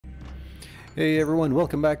Hey everyone,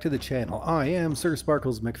 welcome back to the channel. I am Sir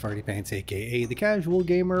Sparkles McFartypants, aka The Casual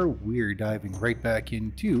Gamer. We're diving right back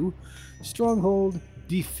into Stronghold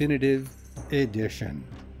Definitive Edition.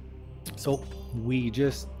 So we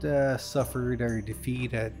just suffered our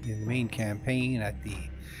defeat in the main campaign at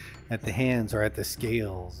the hands or at the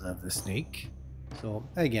scales of the snake. So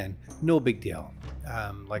again, no big deal.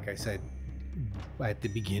 Like I said at the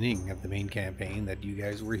beginning of the main campaign, that you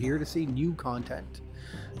guys were here to see new content.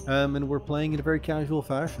 And we're playing in a very casual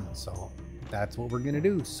fashion, so that's what we're going to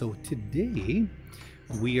do. So today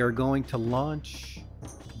we are going to launch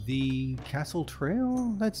the castle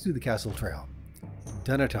trail. Let's do the castle trail.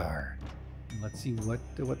 Dunnottar. Let's see what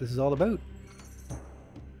this is all about.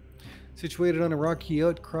 Situated on a rocky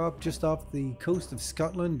outcrop just off the coast of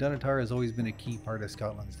Scotland, Dunnottar has always been a key part of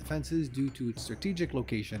Scotland's defences due to its strategic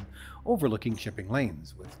location overlooking shipping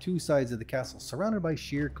lanes. With two sides of the castle surrounded by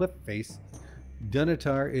sheer cliff face,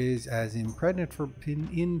 Dunnottar is as impenetrable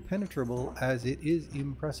as it is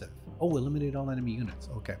impressive. Oh, eliminate all enemy units.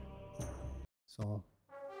 Okay. So.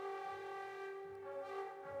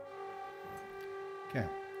 Okay.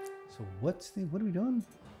 So what are we doing?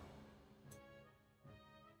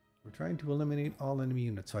 We're trying to eliminate all enemy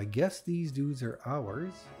units. So I guess these dudes are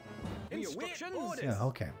ours. Instructions? Yeah,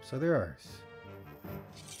 okay. So they're ours.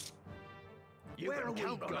 You can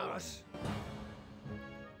count on us.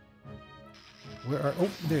 Where are... Oh,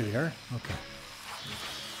 there they are. Okay.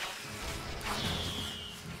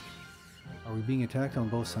 Are we being attacked on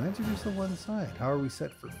both sides or just the one side? How are we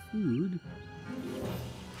set for food?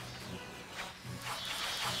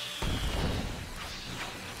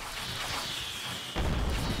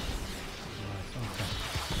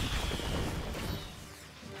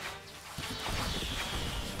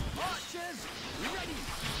 Archers, ready!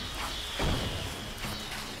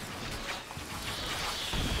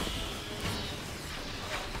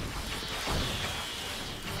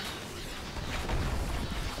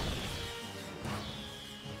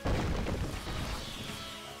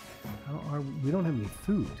 We don't have any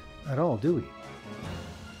food at all, do we?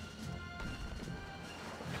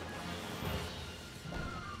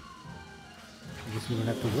 I guess we don't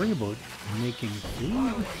have to worry about making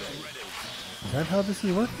food. Is that how this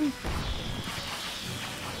is working?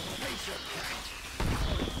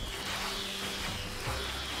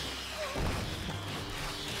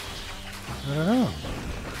 I don't know.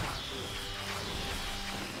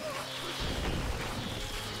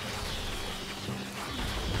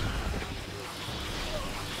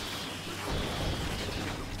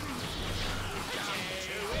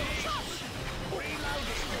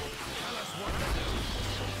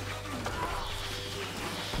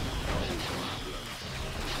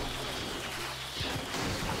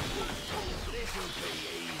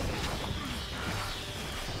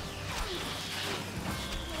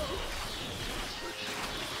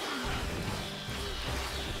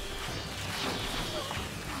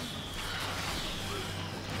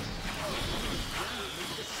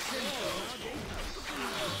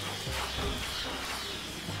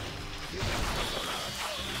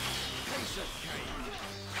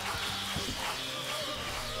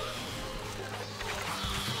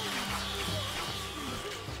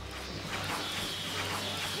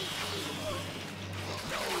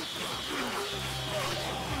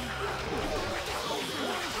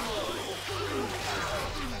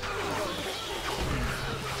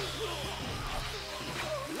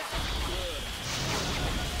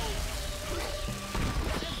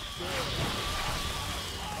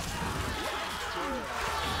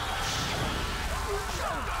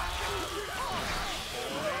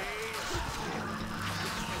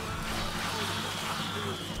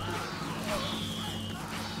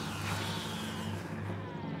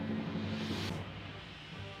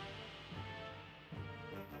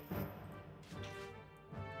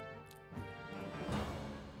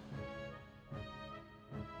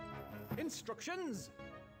 Instructions?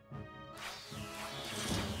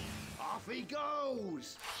 Off he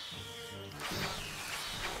goes!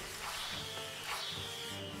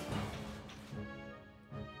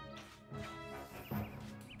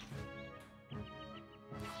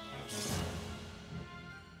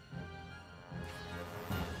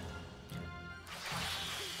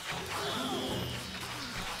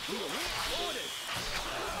 We await orders!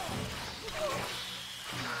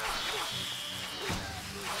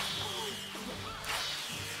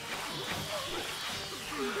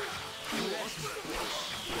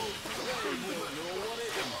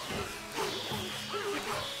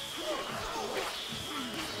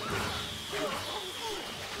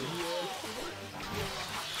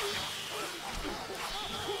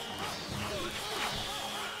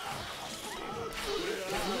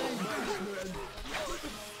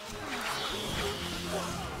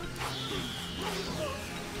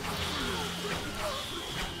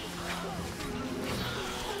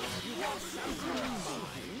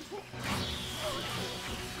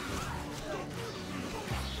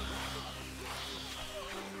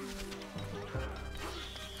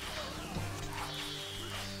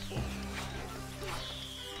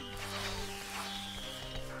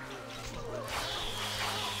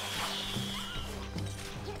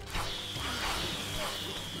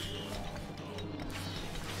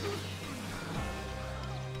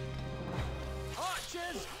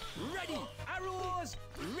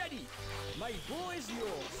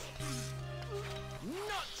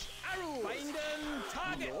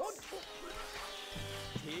 targets.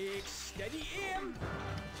 Take steady aim.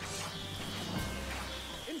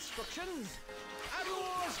 Instructions.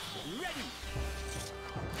 Arrows ready.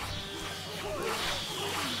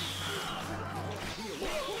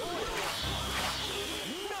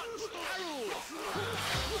 Not arrows.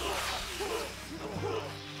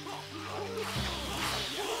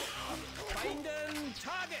 Finding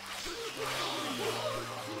targets.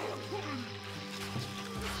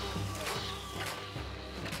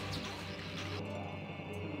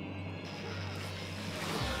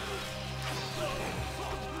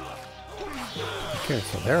 Okay,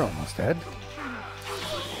 so they're almost dead.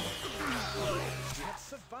 You have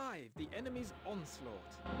survived the enemy's onslaught.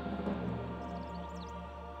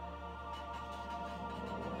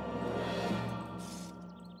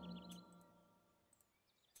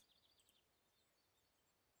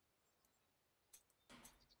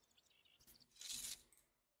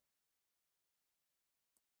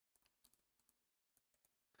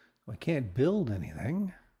 I can't build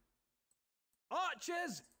anything.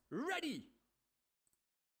 Archers ready.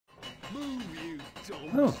 Move, you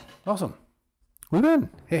dogs. Oh, awesome. We win.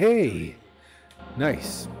 Hey, hey.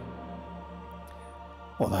 Nice.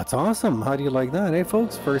 Well, that's awesome. How do you like that, eh,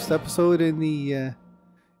 folks? First episode in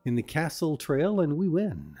the castle trail, and we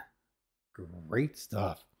win. Great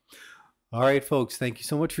stuff. All right, folks. Thank you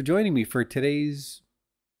so much for joining me for today's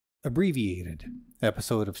abbreviated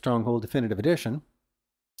episode of Stronghold Definitive Edition.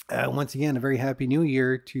 Once again, a very happy new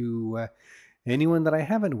year to anyone that I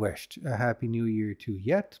haven't wished a happy new year to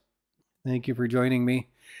yet. Thank you for joining me.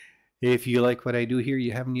 If you like what I do here,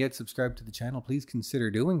 you haven't yet subscribed to the channel, please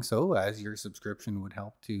consider doing so, as your subscription would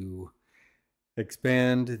help to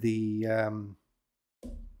expand the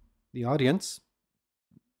audience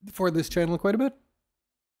for this channel quite a bit.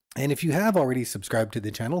 And if you have already subscribed to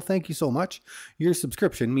the channel, thank you so much. Your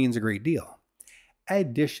subscription means a great deal.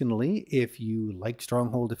 Additionally, if you like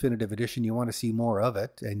Stronghold Definitive Edition, you want to see more of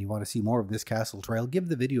it, and you want to see more of this castle trail, give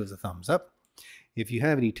the videos a thumbs up. If you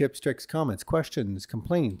have any tips, tricks, comments, questions,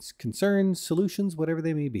 complaints, concerns, solutions, whatever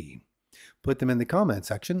they may be, put them in the comment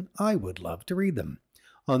section. I would love to read them.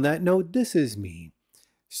 On that note, this is me,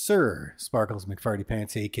 Sir Sparkles McFarty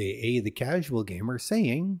Pants, aka the Casual Gamer,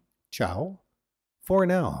 saying ciao for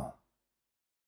now.